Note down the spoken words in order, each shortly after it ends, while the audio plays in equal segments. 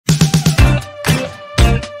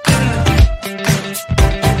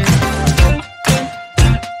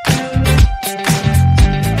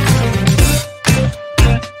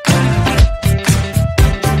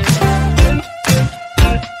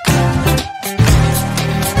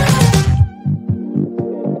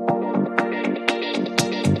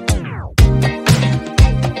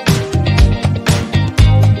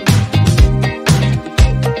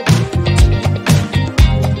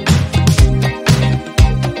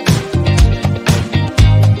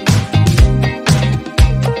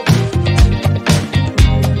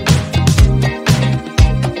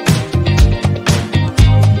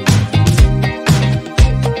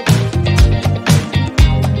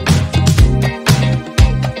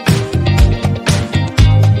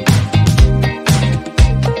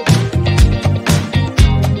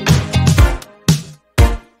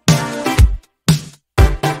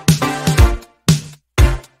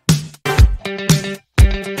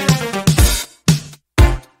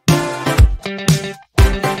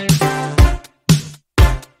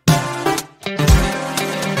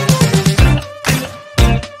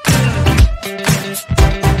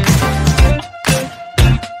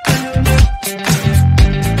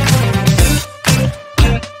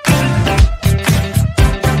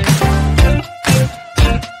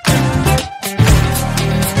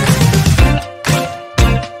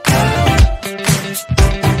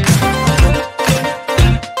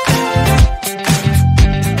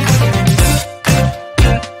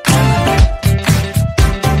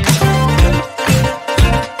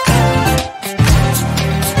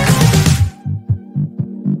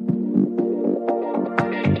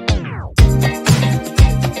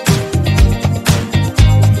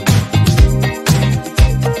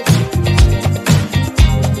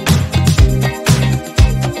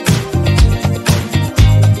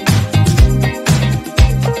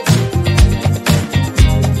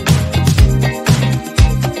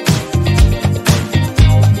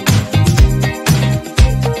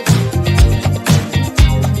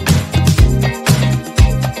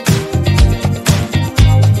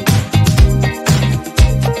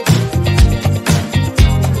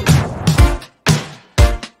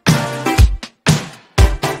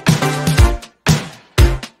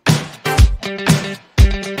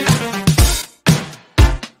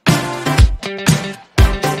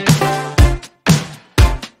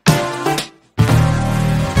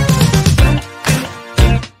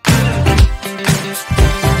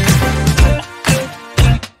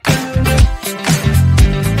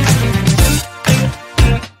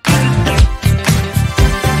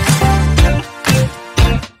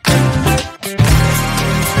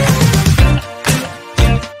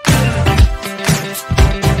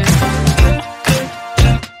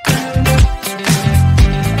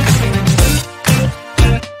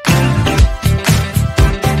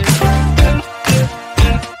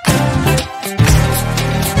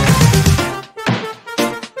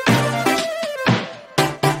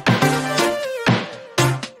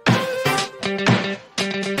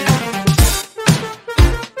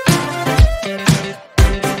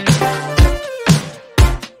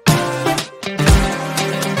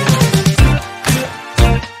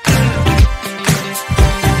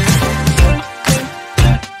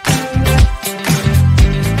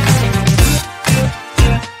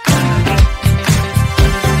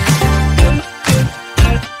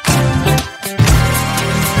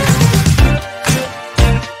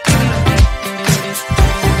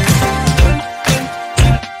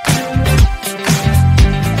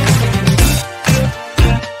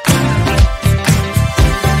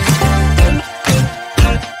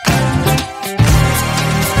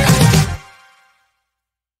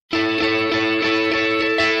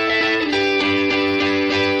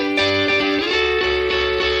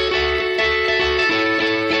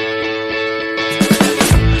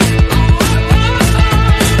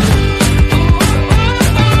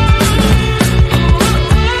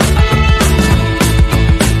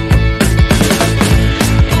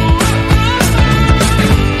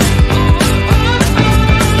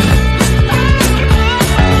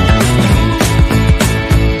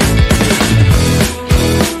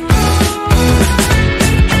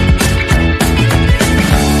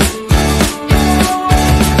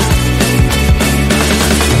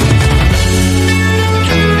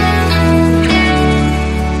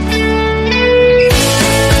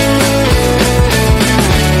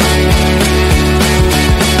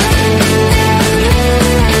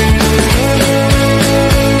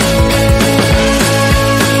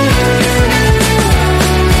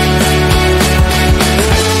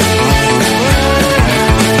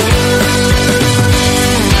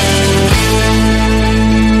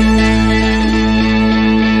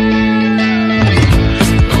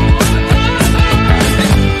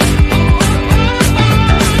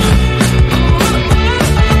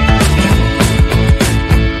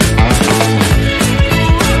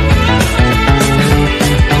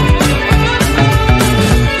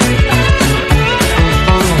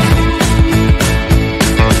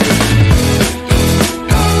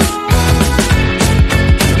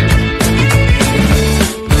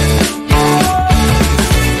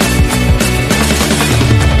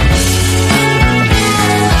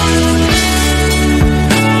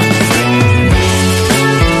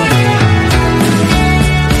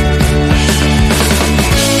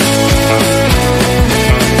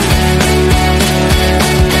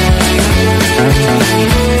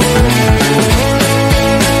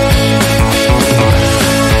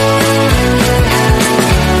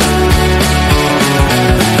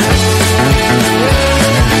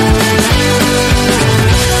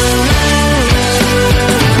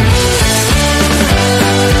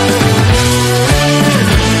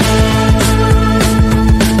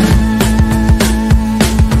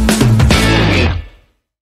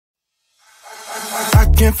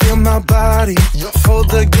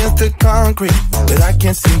to concrete, but I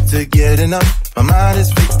can't seem to get enough. My mind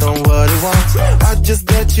is fixed on what it wants. I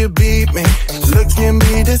just let you beat me, look at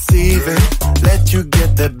me deceiving. Let you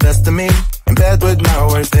get the best of me, in bed with my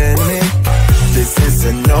worst enemy. This is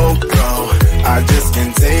a no-go, I just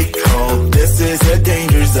can't take hold. This is a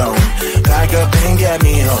danger zone, pack up and get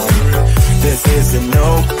me home. This is a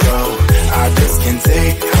no-go, I just can't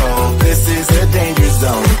take hold. This is a danger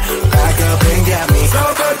zone, pack up and get me. So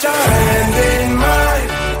put your hand in mine,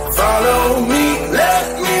 follow me, let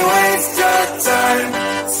me waste your time.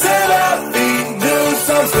 Set up, do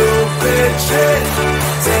some stupid shit.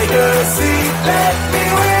 Take a seat, let me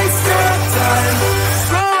waste your time.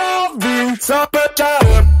 So put your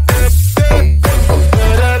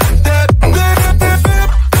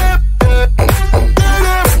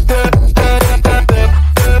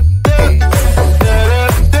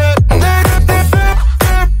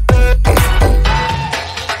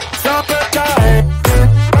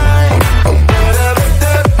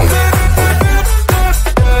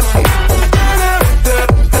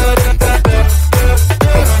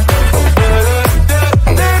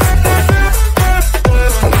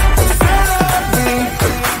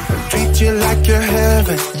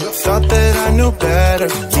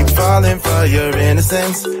for your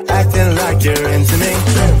innocence, acting like you're into me.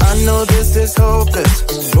 I know this is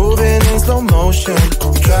hopeless, moving in slow motion,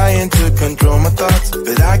 trying to control my thoughts,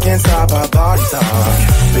 but I can't stop our body talk.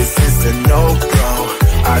 This is a no-go,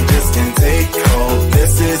 I just can't take hold.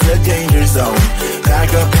 This is a danger zone,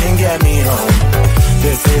 pack up and get me home.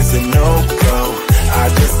 This is a no-go, I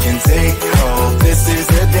just can't take hold. This is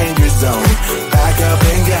a danger zone, pack up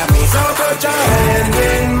and get me. So put your hand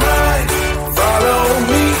in mine, follow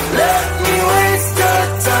me, let me waste your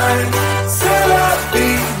time. Still up,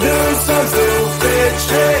 do some stupid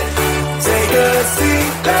shit. Take a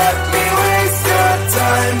seat, let me waste your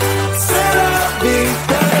time. Still up,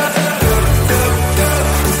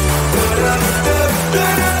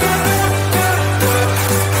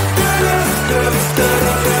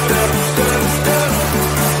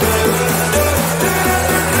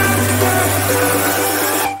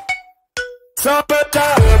 so put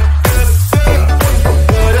your